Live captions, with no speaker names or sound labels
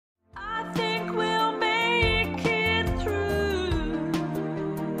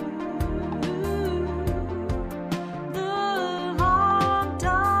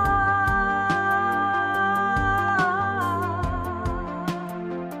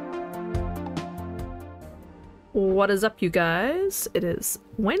What is up, you guys? It is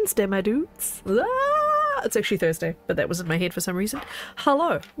Wednesday, my dudes. Ah, it's actually Thursday, but that was in my head for some reason.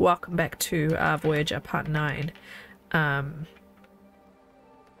 Hello, welcome back to Voyager Part 9.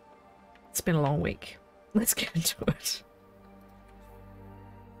 It's been a long week. Let's get into it.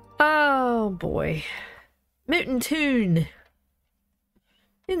 Oh boy. Mutant Toon.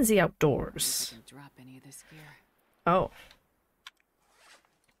 In the outdoors. Drop any of this gear. Oh.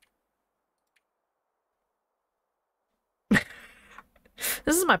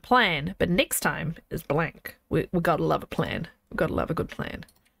 This is my plan, but next time is blank. We gotta love a plan. We gotta love a good plan.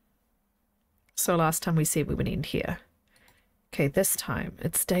 So last time we said we would end here. Okay, this time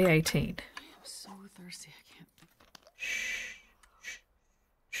it's day 18. I am so thirsty, I can't. Shh. Shh.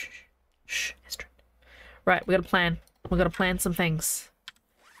 Shh. Astrid. Right, we gotta plan. We gotta plan some things.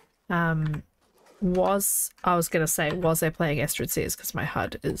 I was gonna say, was I playing Astrid Says, because my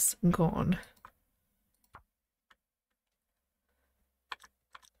HUD is gone.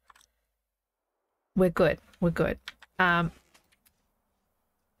 We're good. We're good. Day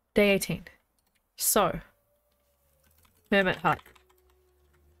 18. So, hermit hut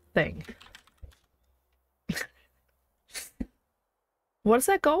thing. What is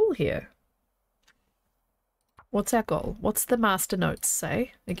our goal here? What's our goal? What's the master notes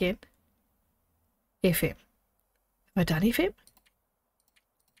say again? FM. Have I done FM?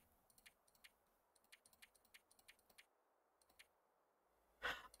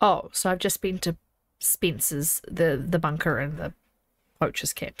 Oh, so I've just been to Spencer's, the bunker and the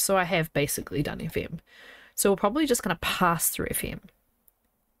poacher's camp. So I have basically done FM. So we're probably just going to pass through FM.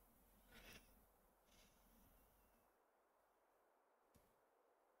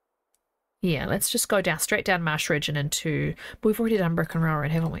 Yeah, let's just go down, straight down Marsh Ridge and into... But we've already done Brick and Railroad,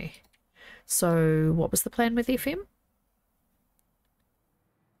 haven't we? So what was the plan with FM?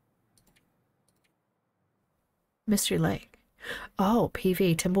 Mystery Lake. Oh,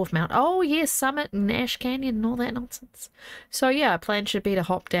 PV, Timberwolf Mountain. Oh, yes, Summit and Ash Canyon and all that nonsense. So, yeah, our plan should be to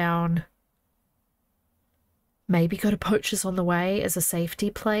hop down. Maybe go to Poacher's on the way as a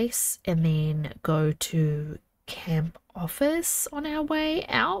safety place. And then go to Camp Office on our way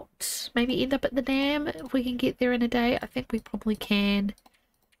out. Maybe end up at the dam if we can get there in a day. I think we probably can.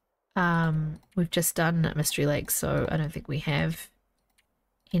 We've just done Mystery Lake, so I don't think we have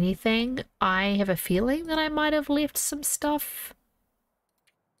anything. I have a feeling that I might have left some stuff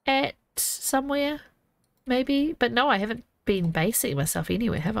at somewhere, maybe. But no, I haven't been basing myself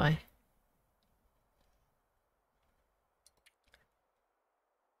anywhere, have I?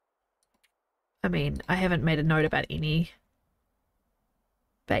 I mean, I haven't made a note about any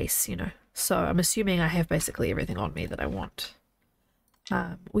base, you know. So I'm assuming I have basically everything on me that I want.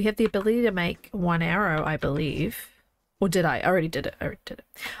 We have the ability to make one arrow, I believe. Or did I? I already did it. I already did it.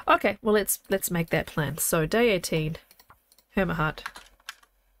 Okay, well let's make that plan. So day 18, hermit hut.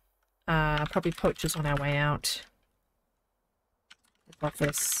 Probably Poachers on our way out.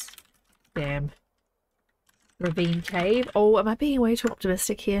 Office. Dam. Ravine cave. Oh, am I being way too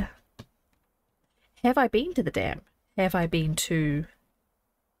optimistic here? Have I been to the dam? Have I been to...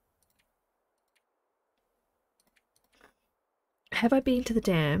 Have I been to the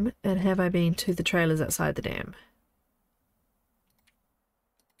dam? And have I been to the trailers outside the dam?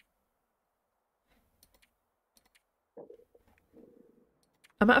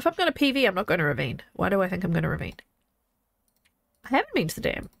 If I'm going to PV, I'm not going to Ravine. Why do I think I'm going to Ravine? I haven't been to the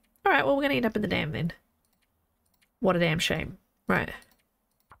dam. Alright, well, we're going to end up in the dam then. What a damn shame. Right.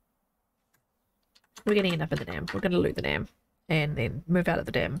 We're going to end up in the dam. We're going to loot the dam. And then move out of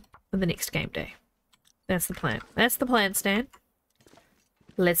the dam on the next game day. That's the plan. That's the plan, Stan.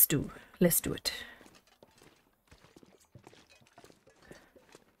 Let's do it.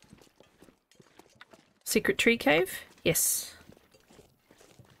 Secret tree cave? Yes.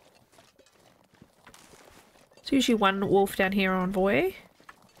 There's usually one wolf down here on Voy.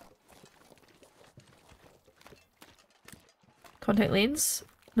 Contact lens.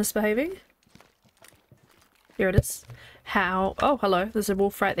 Misbehaving. Here it is. How... Oh, hello. There's a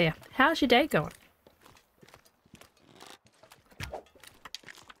wolf right there. How's your day going?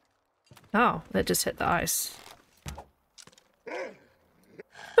 Oh, that just hit the ice.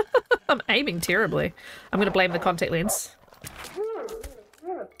 I'm aiming terribly. I'm going to blame the contact lens.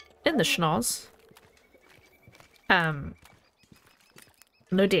 In the schnoz.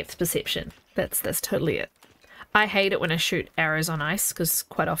 No depth perception. That's totally it. I hate it when I shoot arrows on ice because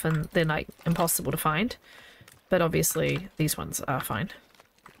quite often they're like impossible to find. But obviously these ones are fine.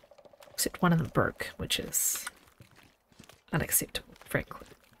 Except one of them broke, which is unacceptable, frankly.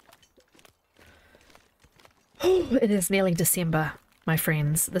 Oh, it is nearly December, my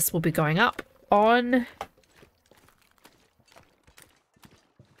friends. This will be going up on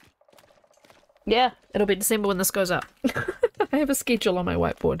Yeah, it'll be December when this goes up. I have a schedule on my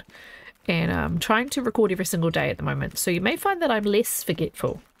whiteboard, and I'm trying to record every single day at the moment. So you may find that I'm less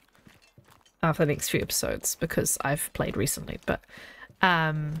forgetful for the next few episodes because I've played recently. But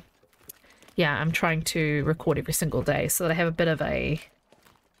yeah, I'm trying to record every single day so that I have a bit of a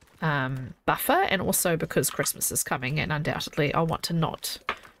buffer, and also because Christmas is coming and undoubtedly I'll want to not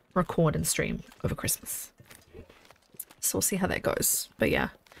record and stream over Christmas. So we'll see how that goes. But yeah.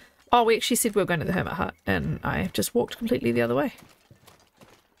 Oh, we actually said we were going to the Hermit Hut and I just walked completely the other way.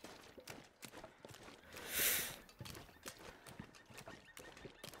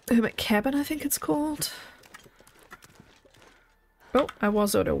 Hermit Cabin, I think it's called. Oh, I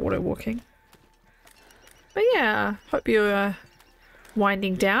was auto walking. But yeah, hope you're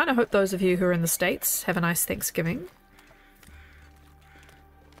winding down. I hope those of you who are in the States have a nice Thanksgiving.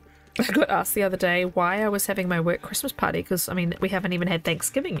 I got asked the other day why I was having my work Christmas party, because, I mean, we haven't even had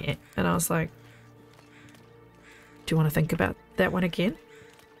Thanksgiving yet. And I was like, do you want to think about that one again?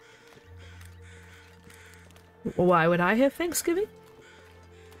 Why would I have Thanksgiving?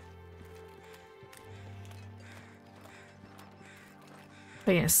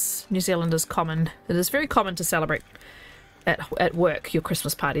 But yes, New Zealand is common. It is very common to celebrate at work your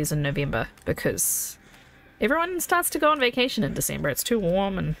Christmas parties in November, because everyone starts to go on vacation in December. It's too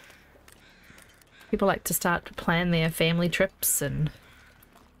warm and people like to start to plan their family trips and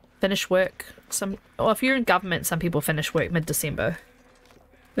finish work. Or if you're in government, some people finish work mid-December.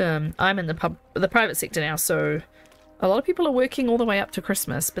 I'm in the private sector now, so a lot of people are working all the way up to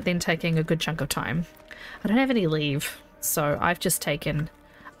Christmas, but then taking a good chunk of time. I don't have any leave, so I've just taken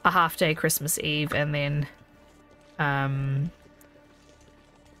a half-day Christmas Eve, and then I'll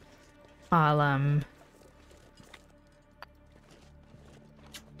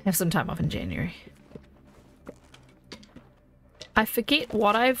have some time off in January. I forget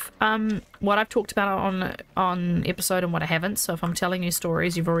what I've talked about on episode and what I haven't, so if I'm telling you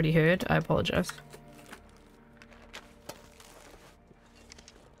stories you've already heard, I apologize.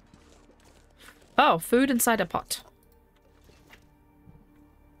 Oh, food inside a pot.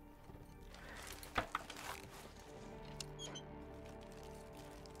 I'll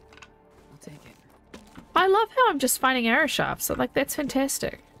take it. I love how I'm just finding arrow shafts. Like, that's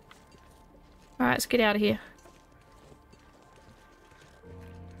fantastic. Alright, let's get out of here.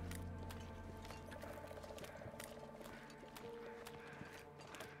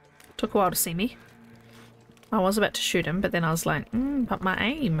 Took a while to see me. I was about to shoot him, but then I was like, but my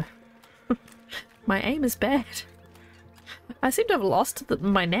aim. My aim is bad. I seem to have lost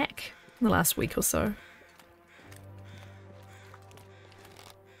my neck in the last week or so.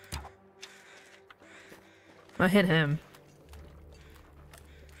 I hit him.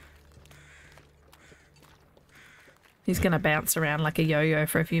 He's gonna bounce around like a yo-yo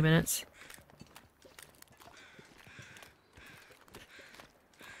for a few minutes.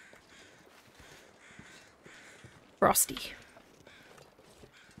 Frosty.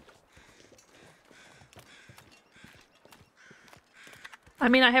 I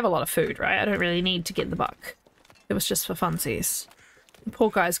mean, I have a lot of food, right? I don't really need to get the buck. It was just for funsies. The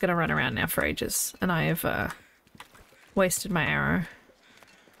poor guy's gonna run around now for ages, and I have wasted my arrow.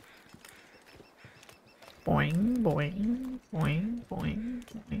 Boing, boing, boing, boing,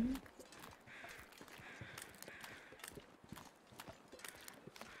 boing.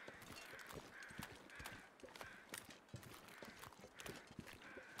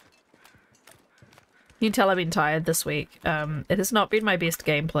 You can tell I've been tired this week. It has not been my best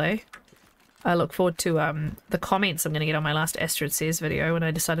gameplay. I look forward to the comments I'm going to get on my last Astrid Says video when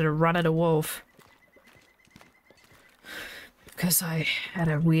I decided to run at a wolf. Because I had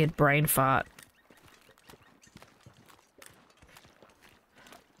a weird brain fart.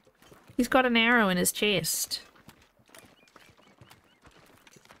 He's got an arrow in his chest.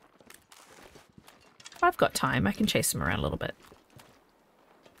 I've got time. I can chase him around a little bit.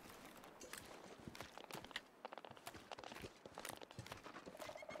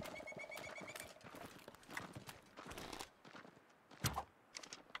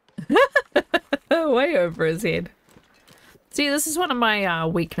 Way over his head. See, this is one of my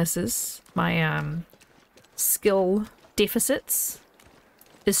weaknesses. My skill deficits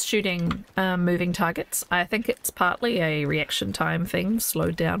is shooting moving targets. I think it's partly a reaction time thing,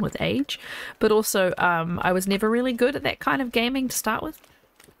 slowed down with age, but also I was never really good at that kind of gaming to start with.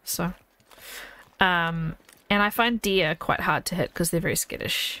 So, and I find deer quite hard to hit because they're very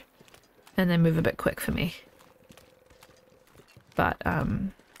skittish and they move a bit quick for me. But I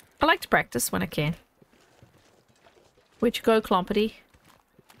like to practice when I can. Where'd you go, Clompety?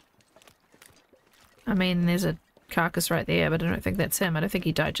 I mean, there's a carcass right there, but I don't think that's him. I don't think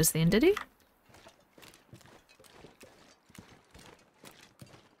he died just then, did he?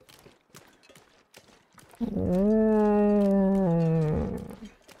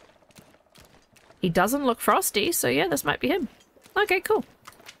 He doesn't look frosty, so yeah, this might be him. Okay, cool.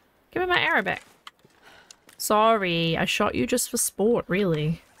 Give me my arrow back. Sorry, I shot you just for sport,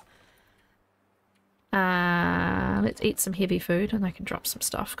 really. Let's eat some heavy food and I can drop some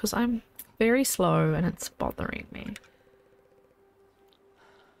stuff because I'm very slow and it's bothering me.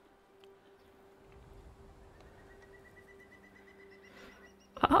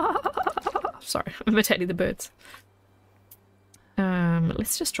 Sorry, I'm imitating the birds.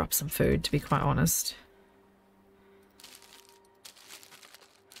 Let's just drop some food, to be quite honest.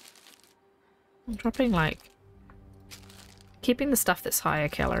 I'm dropping, like, keeping the stuff that's higher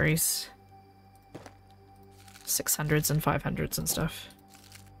calories. 600s and 500s and stuff.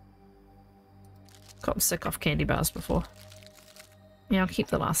 Gotten sick off candy bars before. Yeah, I'll keep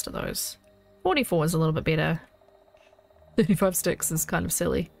the last of those. 44 is a little bit better. 35 sticks is kind of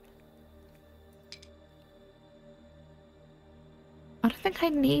silly. I don't think I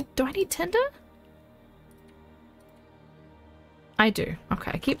need... Do I need tinder? I do.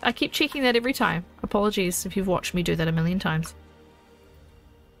 Okay, I keep checking that every time. Apologies if you've watched me do that a million times.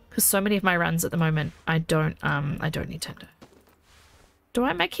 Because so many of my runs at the moment, I don't need tinder.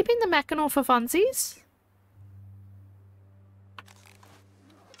 Am I keeping the Mackinaw for funsies?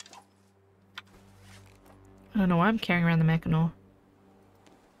 I don't know why I'm carrying around the Mackinaw.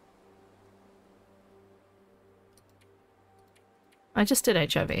 I just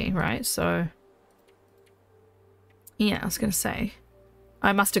did HIV, right? So... yeah, I was going to say.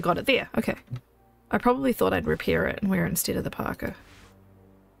 I must have got it there. Okay. I probably thought I'd repair it and wear it instead of the parka.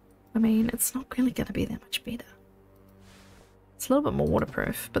 I mean, it's not really going to be that much better. It's a little bit more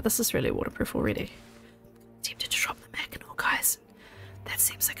waterproof, but this is really waterproof already. Tempted to drop the Mackinaw, guys. That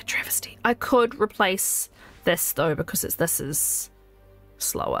seems like a travesty. I could replace this, though, because this is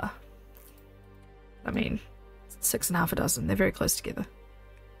slower. I mean, 6.5 a dozen. They're very close together.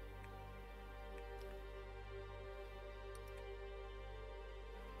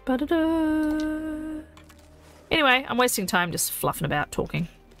 Ba-da-da. Anyway, I'm wasting time just fluffing about talking.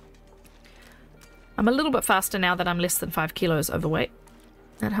 I'm a little bit faster now that I'm less than 5 kilos overweight.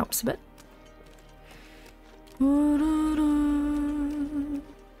 That helps a bit.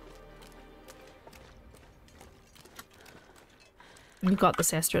 You got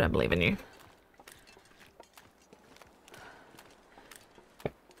this, Astrid. I believe in you.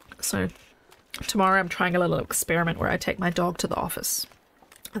 So, tomorrow I'm trying a little experiment where I take my dog to the office.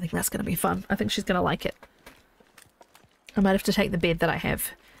 I think that's going to be fun. I think she's going to like it. I might have to take the bed that I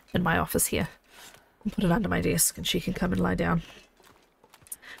have in my office here and put it under my desk and she can come and lie down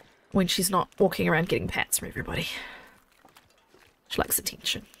when she's not walking around getting pats from everybody. She likes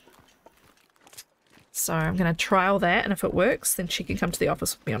attention. So I'm going to trial that, and if it works, then she can come to the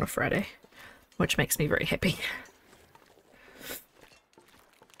office with me on a Friday, which makes me very happy.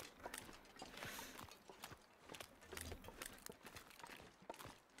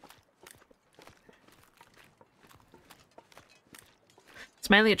 It's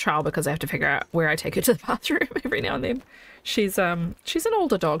mainly a trial because I have to figure out where I take her to the bathroom every now and then. She's an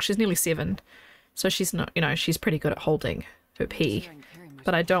older dog. She's nearly 7, so she's not, you know, she's pretty good at holding her pee.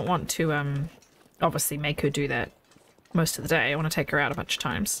 But I don't want to obviously make her do that most of the day. I want to take her out a bunch of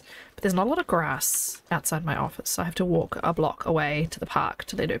times. But there's not a lot of grass outside my office, so I have to walk a block away to the park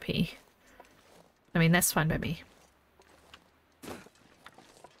to let her pee. I mean, that's fine by me.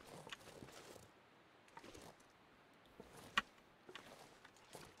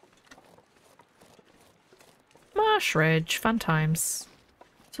 Marsh Ridge, fun times.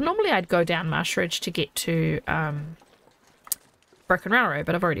 So normally I'd go down Marsh Ridge to get to Broken Railroad,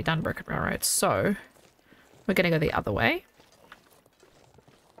 but I've already done Broken Railroad, so we're going to go the other way.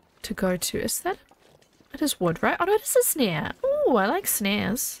 To go to, is that? It is wood, right? Oh no, it is a snare. Oh, I like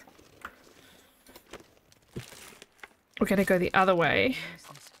snares. We're going to go the other way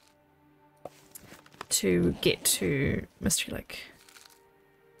to get to Mystery Lake.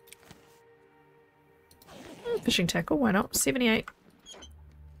 Fishing tackle, why not? 78.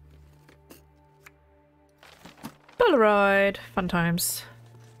 Polaroid. Fun times.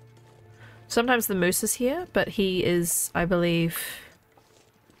 Sometimes the moose is here, but he is, I believe,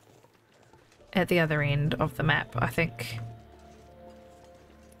 at the other end of the map, I think.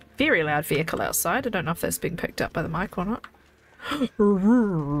 Very loud vehicle outside. I don't know if that's being picked up by the mic or not.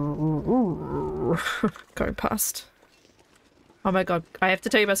 Going past. Oh my god, I have to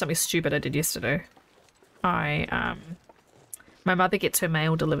tell you about something stupid I did yesterday. My mother gets her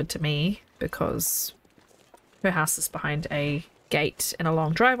mail delivered to me because her house is behind a gate in a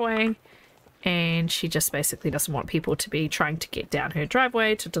long driveway, and she just basically doesn't want people to be trying to get down her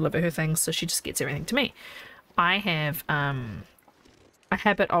driveway to deliver her things, so she just gets everything to me. I have a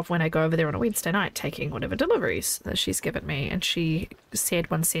habit of when I go over there on a Wednesday night taking whatever deliveries that she's given me, and she said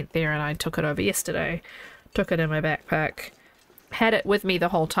one sent there and I took it over yesterday, took it in my backpack, had it with me the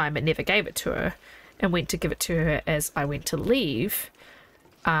whole time but never gave it to her, and went to give it to her as I went to leave,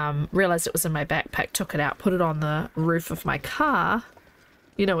 realized it was in my backpack, took it out, put it on the roof of my car.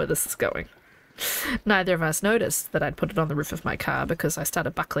 You know where this is going. Neither of us noticed that I'd put it on the roof of my car because I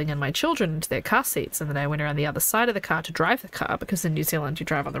started buckling in my children into their car seats, and then I went around the other side of the car to drive the car, because in New Zealand you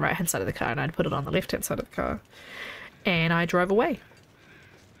drive on the right hand side of the car, and I'd put it on the left hand side of the car, and I drove away.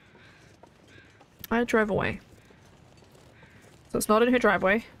 So it's not in her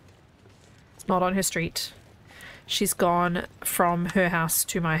driveway, it's not on her street. She's gone from her house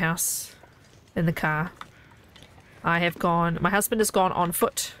to my house in the car. My husband has gone on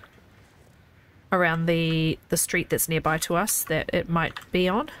foot around the street that's nearby to us that it might be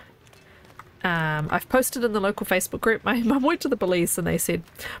on. I've posted in the local Facebook group. My mum went to the police and they said,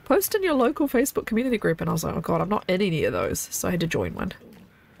 post in your local Facebook community group, and I was like, oh god, I'm not in any of those, so I had to join one.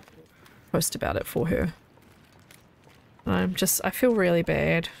 Post about it for her. I feel really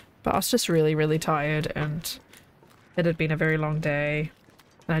bad, but I was just really, really tired, and it had been a very long day,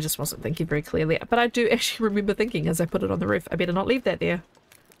 and I just wasn't thinking very clearly. But I do actually remember thinking as I put it on the roof, I better not leave that there.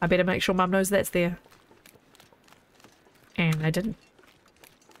 I better make sure Mum knows that's there. And I didn't.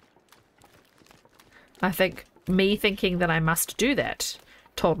 I think me thinking that I must do that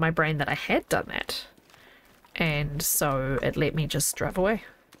told my brain that I had done that. And so it let me just drive away.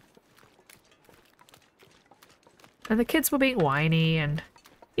 And the kids were being whiny and,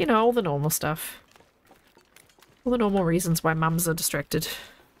 you know, all the normal stuff. All the normal reasons why mums are distracted.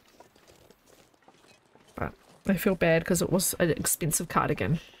 But I feel bad because it was an expensive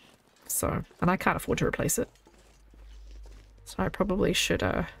cardigan. So, and I can't afford to replace it. So I probably should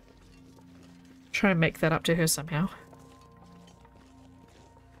try and make that up to her somehow.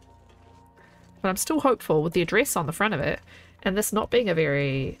 But I'm still hopeful with the address on the front of it, and this not being a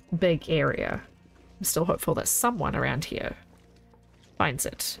very big area. I'm still hopeful that someone around here finds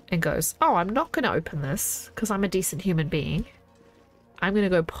it and goes, oh, I'm not going to open this because I'm a decent human being. I'm going to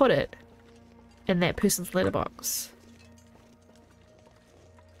go put it in that person's letterbox.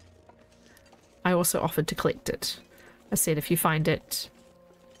 I also offered to collect it. I said, if you find it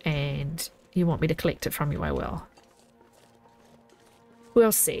and you want me to collect it from you, I will.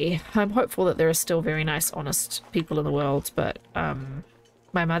 We'll see. I'm hopeful that there are still very nice, honest people in the world, but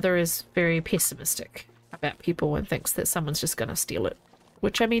my mother is very pessimistic about people and thinks that someone's just going to steal it.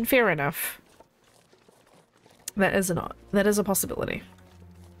 Which, I mean, fair enough. That is a possibility.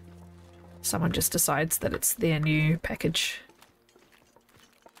 Someone just decides that it's their new package.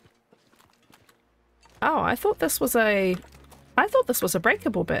 Oh, I thought this was a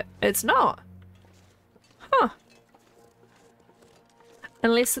breakable bit. It's not. Huh.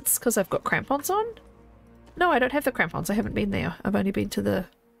 Unless it's because I've got crampons on? No, I don't have the crampons. I haven't been there. I've only been to the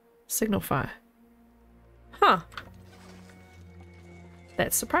signal fire. Huh.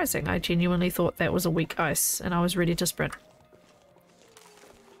 That's surprising. I genuinely thought that was a weak ice and I was ready to sprint.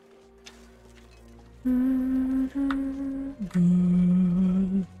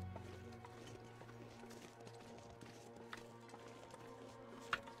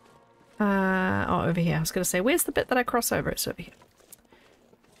 Oh, over here. I was going to say, where's the bit that I cross over? It's over here.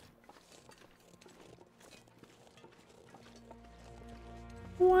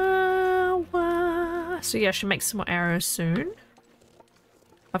 Wah, wah. So yeah, I should make some more arrows soon.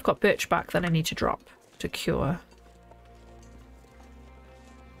 I've got birch bark that I need to drop to cure.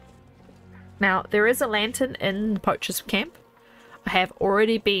 Now, there is a lantern in the poacher's camp. I have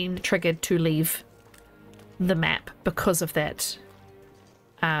already been triggered to leave the map because of that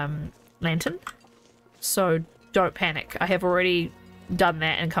lantern. So don't panic. I have already done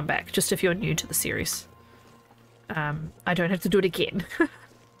that and come back, just if you're new to the series. I don't have to do it again.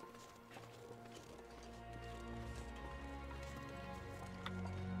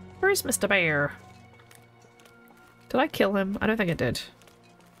 Where's Mr. Bear? Did I kill him? I don't think I did.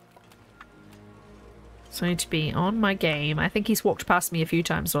 So I need to be on my game. I think he's walked past me a few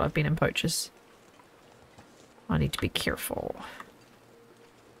times while I've been in poachers. I need to be careful.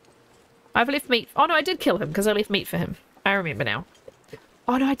 I've left meat. Oh no, I did kill him because I left meat for him. I remember now.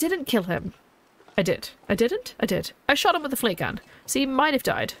 Oh no, I didn't kill him. I did. I didn't? I did. I shot him with a flare gun. So he might have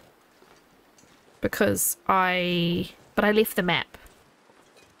died. Because but I left the map.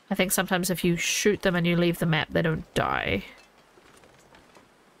 I think sometimes if you shoot them and you leave the map, they don't die.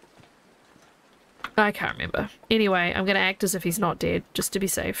 I can't remember. Anyway, I'm going to act as if he's not dead, just to be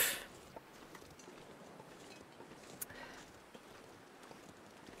safe.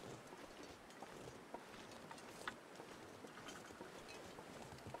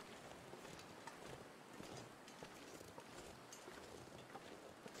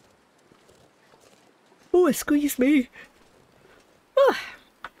 Oh, excuse me. Oh,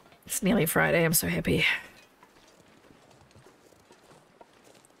 it's nearly Friday. I'm so happy.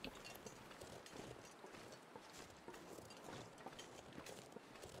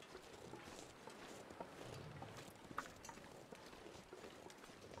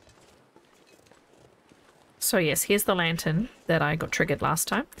 So yes, here's the lantern that I got triggered last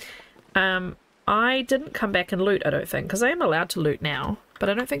time. I didn't come back and loot, I don't think, because I am allowed to loot now, but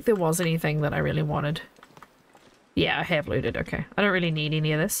I don't think there was anything that I really wanted. Yeah, I have looted, okay. I don't really need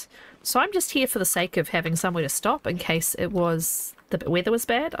any of this. So I'm just here for the sake of having somewhere to stop in case the weather was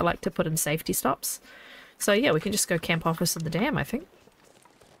bad. I like to put in safety stops. So yeah, we can just go camp office in the dam, I think.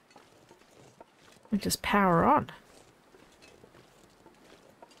 And just power on.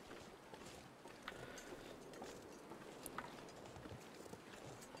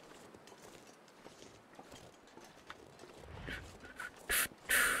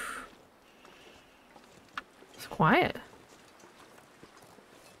 Quiet.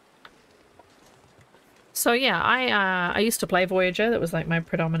 So yeah, I used to play Voyager. That was like my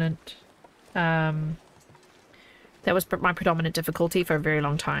predominant my predominant difficulty for a very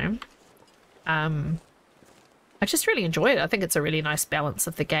long time. I just really enjoy it. I think it's a really nice balance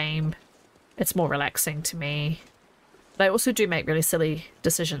of the game. It's more relaxing to me. But I also do make really silly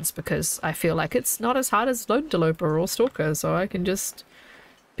decisions because I feel like it's not as hard as Lone Developer or Stalker, so I can just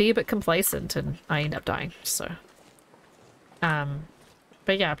be a bit complacent and I end up dying, so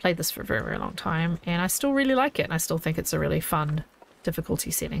but yeah, I played this for a very, very long time and I still really like it and I still think it's a really fun difficulty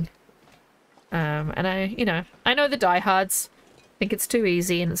setting. And I know the diehards think it's too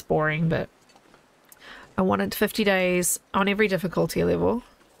easy and it's boring, but I wanted 50 days on every difficulty level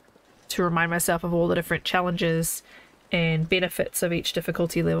to remind myself of all the different challenges and benefits of each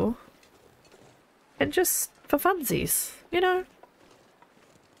difficulty level. And just for funsies, you know?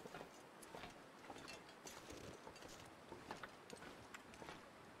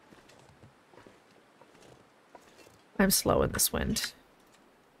 I'm slow in this wind.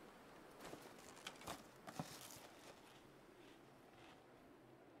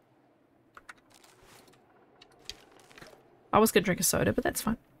 I was gonna drink a soda, but that's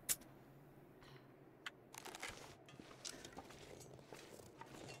fine.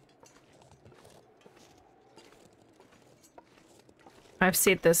 I've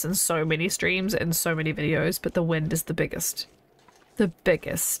said this in so many streams and so many videos, but the wind is the biggest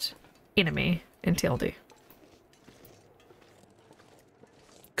enemy in TLD.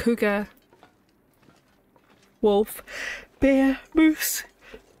 Cougar, wolf, bear, moose,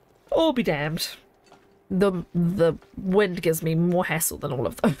 all be damned. The wind gives me more hassle than all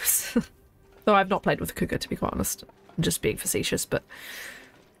of those. Though I've not played with a cougar, to be quite honest. I'm just being facetious, but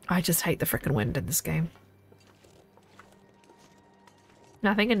I just hate the frickin' wind in this game.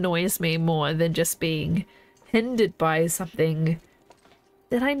 Nothing annoys me more than just being hindered by something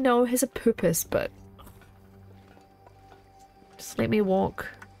that I know has a purpose, but just let me walk.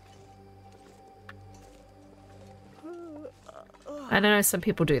 I know some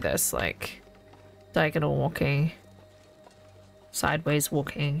people do this, like diagonal walking, sideways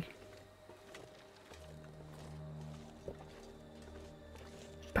walking.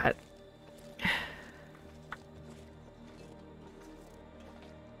 But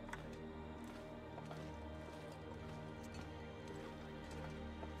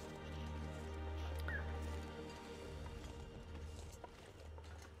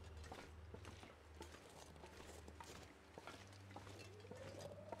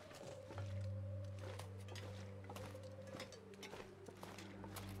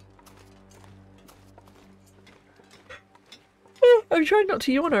I'm trying not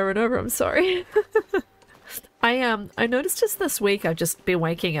to yawn over and over, I'm sorry. I noticed just this week I've just been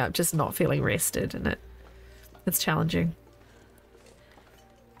waking up just not feeling rested, and it's challenging.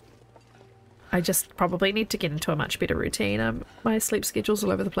 I just probably need to get into a much better routine. My sleep schedule's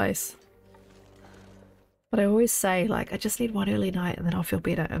all over the place. But I always say, like, I just need one early night and then I'll feel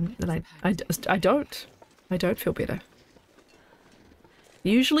better, and then I don't feel better.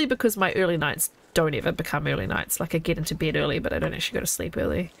 Usually because my early nights don't ever become early nights. Like, I get into bed early, but I don't actually go to sleep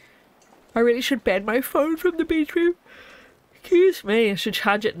early. I really should ban my phone from the bedroom. Excuse me, I should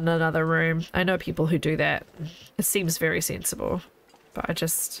charge it in another room. I know people who do that. It seems very sensible. But I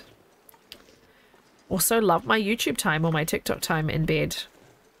just also love my YouTube time or my TikTok time in bed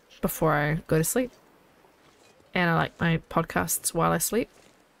before I go to sleep. And I like my podcasts while I sleep.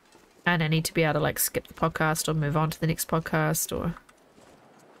 And I need to be able to, like, skip the podcast or move on to the next podcast, or...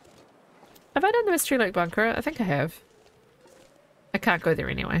 Have I done the Mystery Lake Bunker? I think I have. I can't go there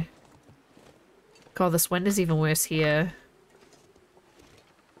anyway. God, this wind is even worse here.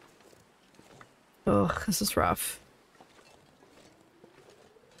 Ugh, this is rough.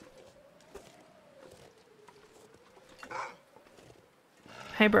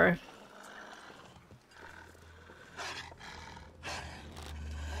 Hey, bro.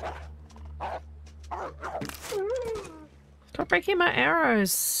 Stop breaking my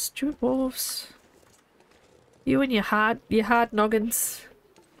arrows, stupid wolves. You and your hard noggins.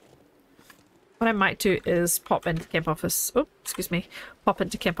 What I might do is pop into camp office. Oh, excuse me. Pop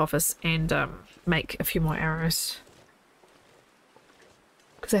into camp office and make a few more arrows.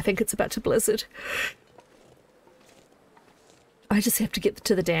 Because I think it's about to blizzard. I just have to get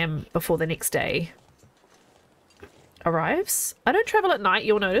to the dam before the next day arrives. I don't travel at night,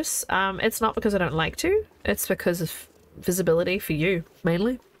 you'll notice. It's not because I don't like to. It's because of visibility for you,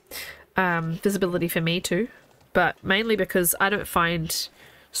 mainly. Visibility for me too. But mainly because I don't find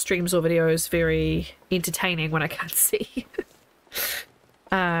streams or videos very entertaining when I can't see.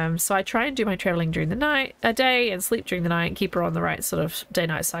 So I try and do my traveling during the day and sleep during the night and keep her on the right sort of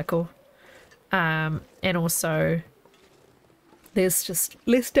day-night cycle. And also there's just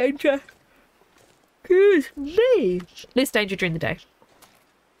less danger. Excuse me. Less danger during the day.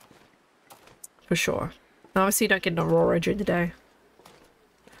 For sure. Obviously you don't get an aurora during the day.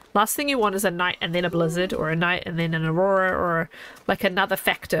 Last thing you want is a night and then a blizzard, or a night and then an aurora, or like another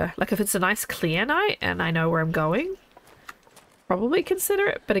factor. Like if it's a nice clear night and I know where I'm going, probably consider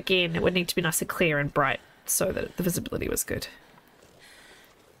it. But again, it would need to be nice and clear and bright so that the visibility was good.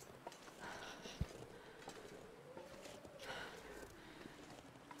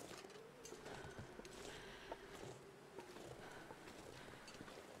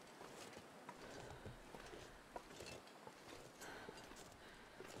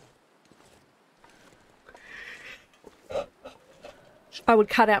 I would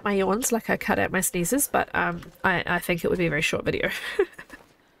cut out my yawns like I cut out my sneezes, but I think it would be a very short video.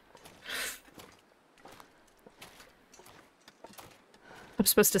 I'm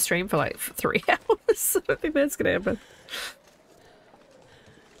supposed to stream for like 3 hours. I don't think that's gonna happen.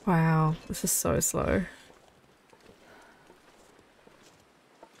 Wow, this is so slow.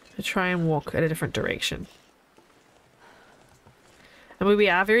 I try and walk at a different direction. I mean, we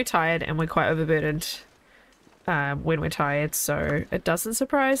are very tired and we're quite overburdened when we're tired, so it doesn't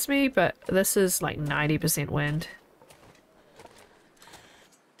surprise me, but this is like 90% wind.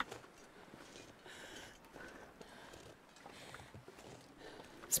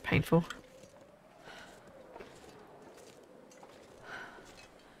 It's painful. I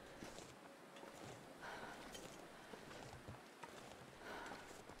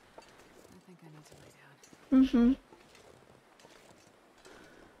think I need to lay down. Mm-hmm.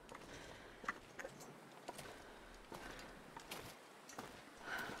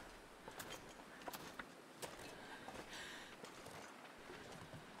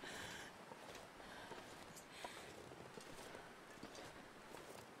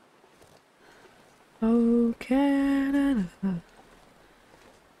 Oh, Canada.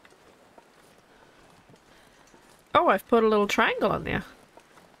 Oh, I've put a little triangle on there.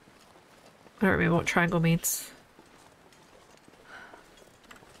 I don't remember what triangle means.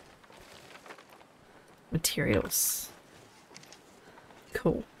 Materials.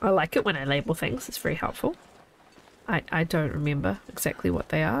 Cool. I like it when I label things. It's very helpful. I don't remember exactly what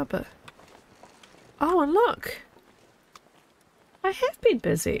they are, but... Oh, and look! I have been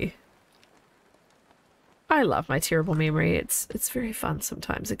busy. I love my terrible memory. It's very fun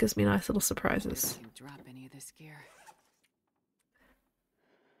sometimes. It gives me nice little surprises. Can't drop any of this gear.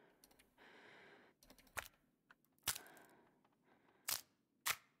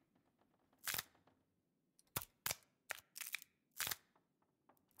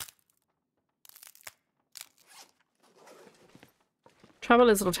 Trouble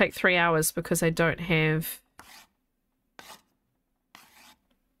is it'll take 3 hours because I don't have...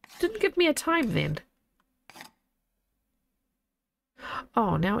 Didn't give me a time then.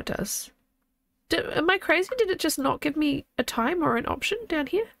 Oh, now it does. Am I crazy? Did it just not give me a time or an option down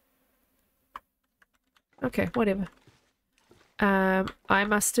here? Okay, whatever. I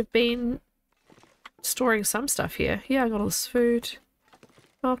must have been storing some stuff here. Yeah, I got all this food.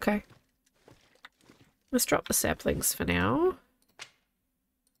 Okay. Let's drop the saplings for now.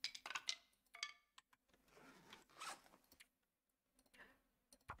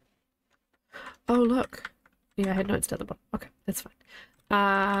 Oh, look. Yeah, I had notes down the bottom. Okay, that's fine.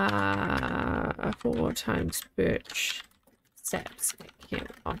 4 times birch saps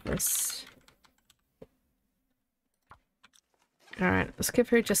camp office. Alright, let's give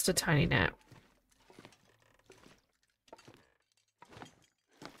her just a tiny nap.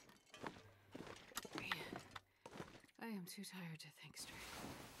 I am too tired to think straight.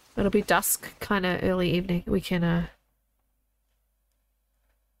 It'll be dusk, kind of early evening. We can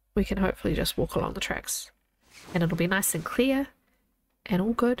hopefully just walk along the tracks, and it'll be nice and clear, and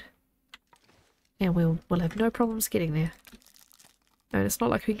all good, and we'll have no problems getting there. And it's not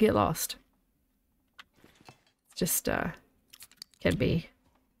like we can get lost. It's just can be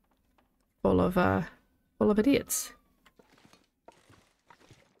full of idiots.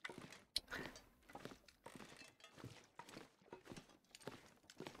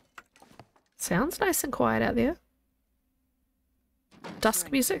 Sounds nice and quiet out there.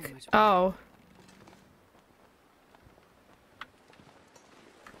 Dusk music? Oh.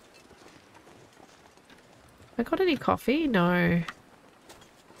 I got any coffee? No.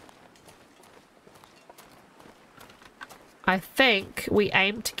 I think we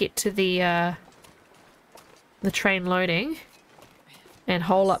aim to get to the train loading and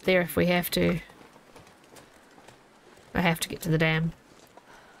hole up there if we have to. I have to get to the dam.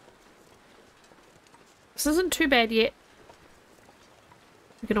 This isn't too bad yet.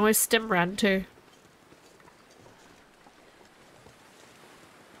 We can always stim run too.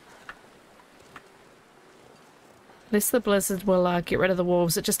 At least the blizzard will get rid of the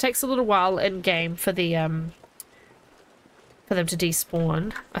wolves. It just takes a little while in game for the for them to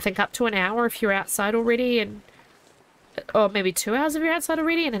despawn. I think up to an hour if you're outside already, and or maybe 2 hours if you're outside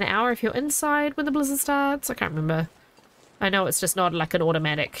already, and an hour if you're inside when the blizzard starts. I can't remember. I know it's just not like an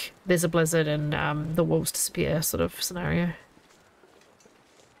automatic, there's a blizzard and the wolves disappear sort of scenario.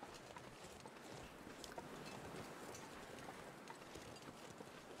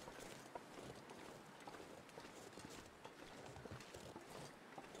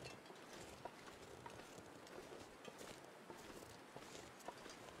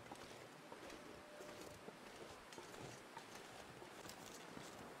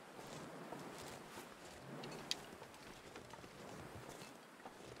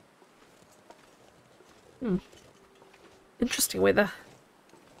 Interesting weather.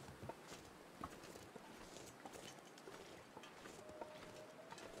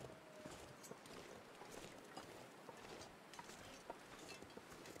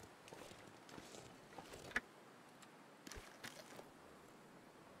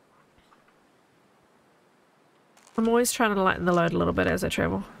 I'm always trying to lighten the load a little bit as I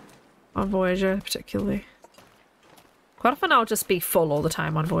travel. On Voyageur, particularly. Quite often I'll just be full all the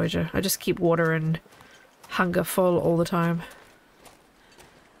time on Voyageur. I just keep water and hunger full all the time.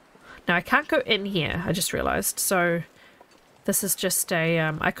 Now I can't go in here, I just realized, so this is just a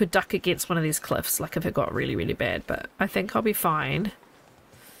I could duck against one of these cliffs like if it got really really bad, but I think I'll be fine.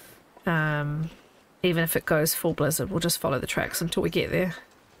 Even if it goes full blizzard, we'll just follow the tracks until we get there.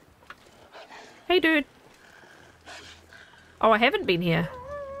 Hey dude. Oh, I haven't been here.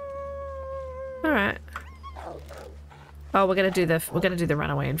 Alright. Oh, we're gonna do the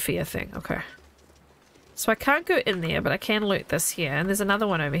runaway in fear thing. Okay. So I can't go in there, but I can loot this here. And there's another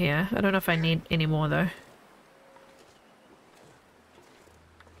one over here. I don't know if I need any more, though.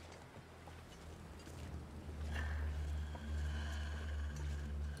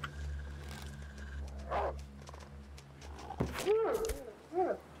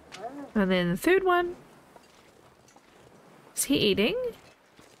 And then the third one. Is he eating?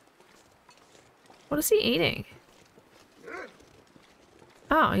 What is he eating?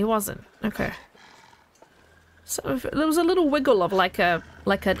 Oh, he wasn't. Okay. So there was a little wiggle of like an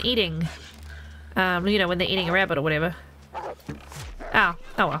eating, you know, when they're eating a rabbit or whatever. Ow.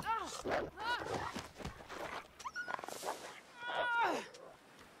 Oh well.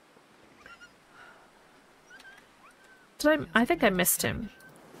 I think I missed him.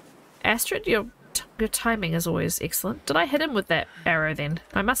 Astrid, your timing is always excellent. Did I hit him with that arrow then?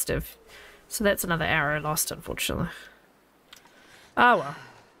 I must have. So that's another arrow lost, unfortunately. Oh well.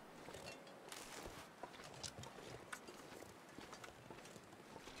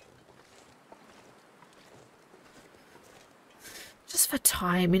 Just for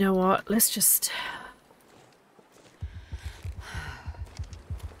time, you know what? Let's just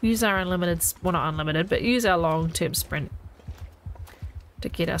use our unlimited, well not unlimited, but use our long-term sprint to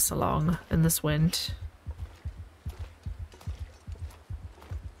get us along in this wind.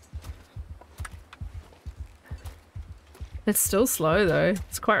 It's still slow though.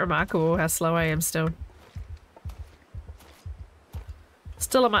 It's quite remarkable how slow I am still.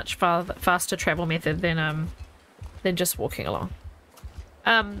 Still a much faster travel method than just walking along.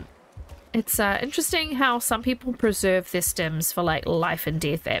 It's interesting how some people preserve their stims for like life and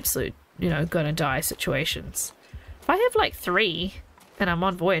death, absolute, you know, gonna die situations. If I have like 3 and I'm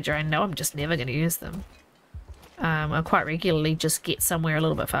on Voyageur, I know I'm just never gonna use them. I quite regularly just get somewhere a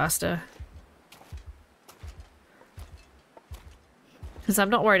little bit faster. Because I'm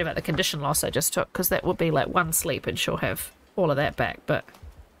not worried about the condition loss I just took, because that would be like one sleep and she'll have all of that back. But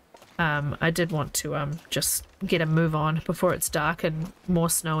I did want to just get a move on before it's dark and more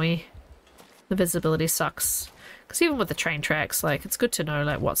snowy. The visibility sucks. Because even with the train tracks, like, it's good to know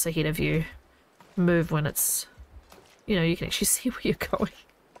like what's ahead of you. Move when it's, you know, you can actually see where you're going.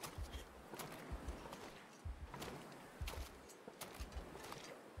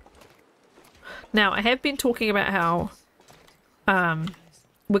 Now, I have been talking about how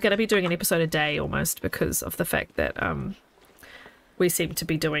we're going to be doing an episode a day almost because of the fact that we seem to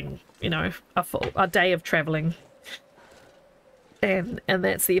be doing, you know, a day of traveling. And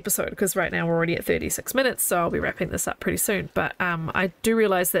that's the episode, because right now we're already at 36 minutes, so I'll be wrapping this up pretty soon. But I do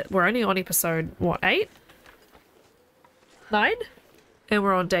realise that we're only on episode, what, 8? 9? And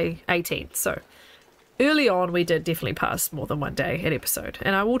we're on day 18, so early on we did definitely pass more than one day an episode.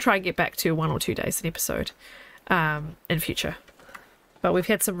 And I will try and get back to 1 or 2 days an episode in future. But we've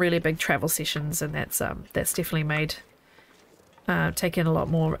had some really big travel sessions, and that's definitely made taken a lot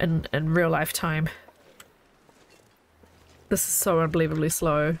more in real life time. This is so unbelievably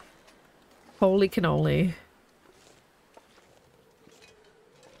slow. Holy cannoli.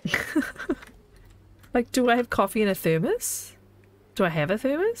 Like, do I have coffee in a thermos? Do I have a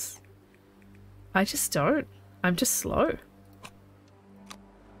thermos? I just don't. I'm just slow.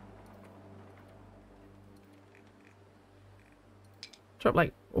 Drop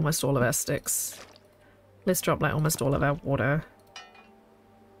like almost all of our sticks. Let's drop like almost all of our water.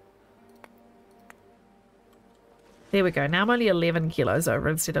 There we go. Now I'm only 11 kilos over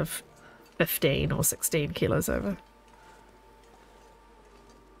instead of 15 or 16 kilos over.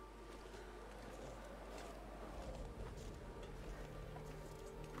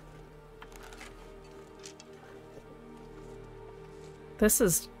 This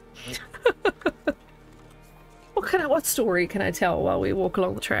is... what story can I tell while we walk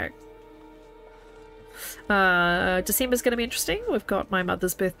along the track? December's going to be interesting. We've got my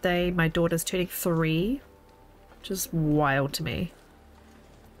mother's birthday. My daughter's turning 3. Which is wild to me.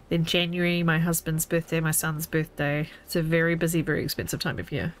 Then January, my husband's birthday, my son's birthday. It's a very busy, very expensive time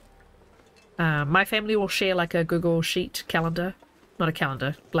of year. My family will share like a Google Sheet calendar. Not a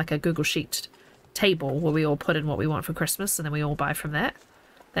calendar, like a Google Sheet table where we all put in what we want for Christmas and then we all buy from that.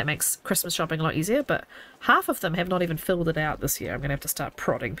 That makes Christmas shopping a lot easier, but half of them have not even filled it out this year. I'm going to have to start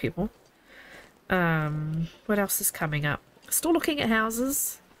prodding people. What else is coming up? Still looking at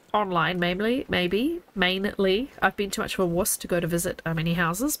houses. Online, mainly. I've been too much of a wuss to go to visit any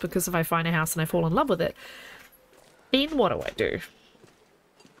houses, because if I find a house and I fall in love with it, then what do?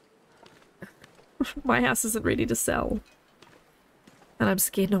 My house isn't ready to sell. And I'm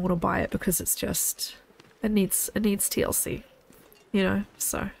scared no one will buy it because it's just... It needs TLC. You know,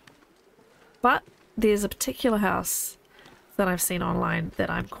 so... But there's a particular house that I've seen online that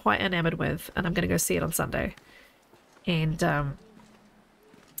I'm quite enamored with, and I'm going to go see it on Sunday. And,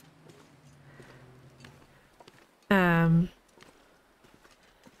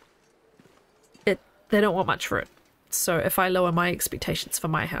 they don't want much for it. So if I lower my expectations for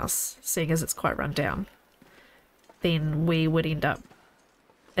my house, seeing as it's quite run down, then we would end up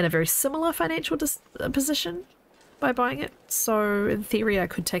in a very similar financial position by buying it. So in theory, I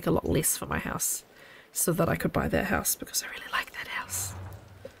could take a lot less for my house so that I could buy that house, because I really like that house.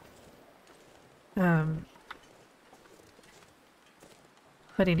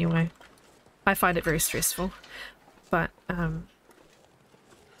 But anyway, I find it very stressful. But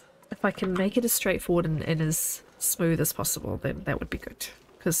if I can make it as straightforward and as smooth as possible, then that would be good.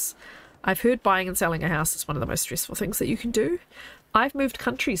 Because I've heard buying and selling a house is one of the most stressful things that you can do. I've moved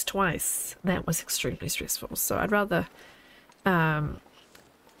countries twice. That was extremely stressful. So I'd rather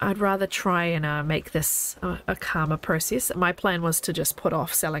try and make this a calmer process. My plan was to just put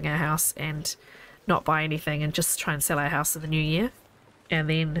off selling our house and not buy anything and just try and sell our house in the new year. And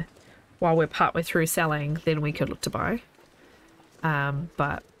then while we're partway through selling, then we could look to buy.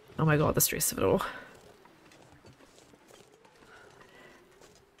 But oh my god, the stress of it all.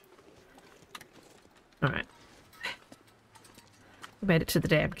 Alright. We made it to the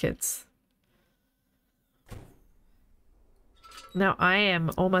dam, kids. Now, I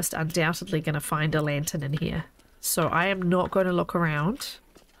am almost undoubtedly going to find a lantern in here. So I am not going to look around,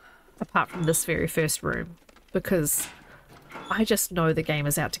 apart from this very first room, because I just know the game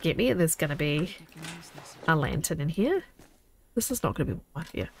is out to get me and there's going to be a lantern in here. This is not going to be one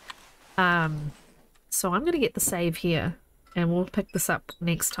here. So I'm going to get the save here, and we'll pick this up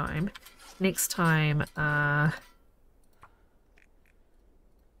next time. Next time,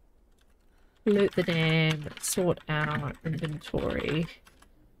 loot the dam, sort out inventory,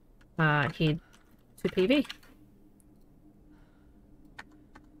 head to PV.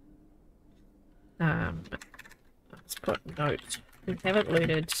 Let's put note. We haven't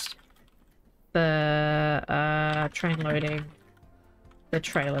looted the train loading, the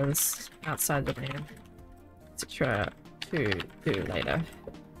trailers outside the dam, etc. to do later.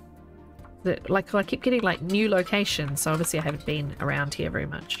 Like I keep getting like new locations, so obviously I haven't been around here very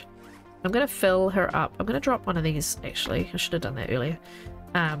much. I'm gonna fill her up. I'm gonna drop one of these actually. I should have done that earlier.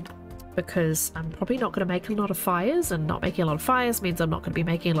 Because I'm probably not going to make a lot of fires, and not making a lot of fires means I'm not going to be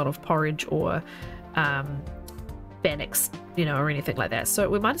making a lot of porridge or Bannock's, you know, or anything like that. So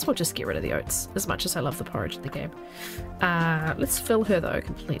we might as well just get rid of the oats, as much as I love the porridge in the game. Let's fill her though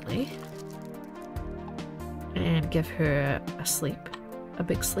completely and give her a sleep, a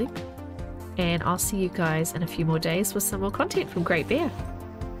big sleep. And I'll see you guys in a few more days with some more content from Great Bear.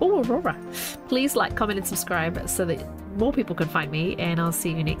 Oh, Aurora. Please like, comment, and subscribe so that more people can find me, and I'll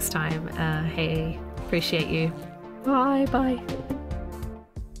see you next time. Hey, appreciate you. Bye.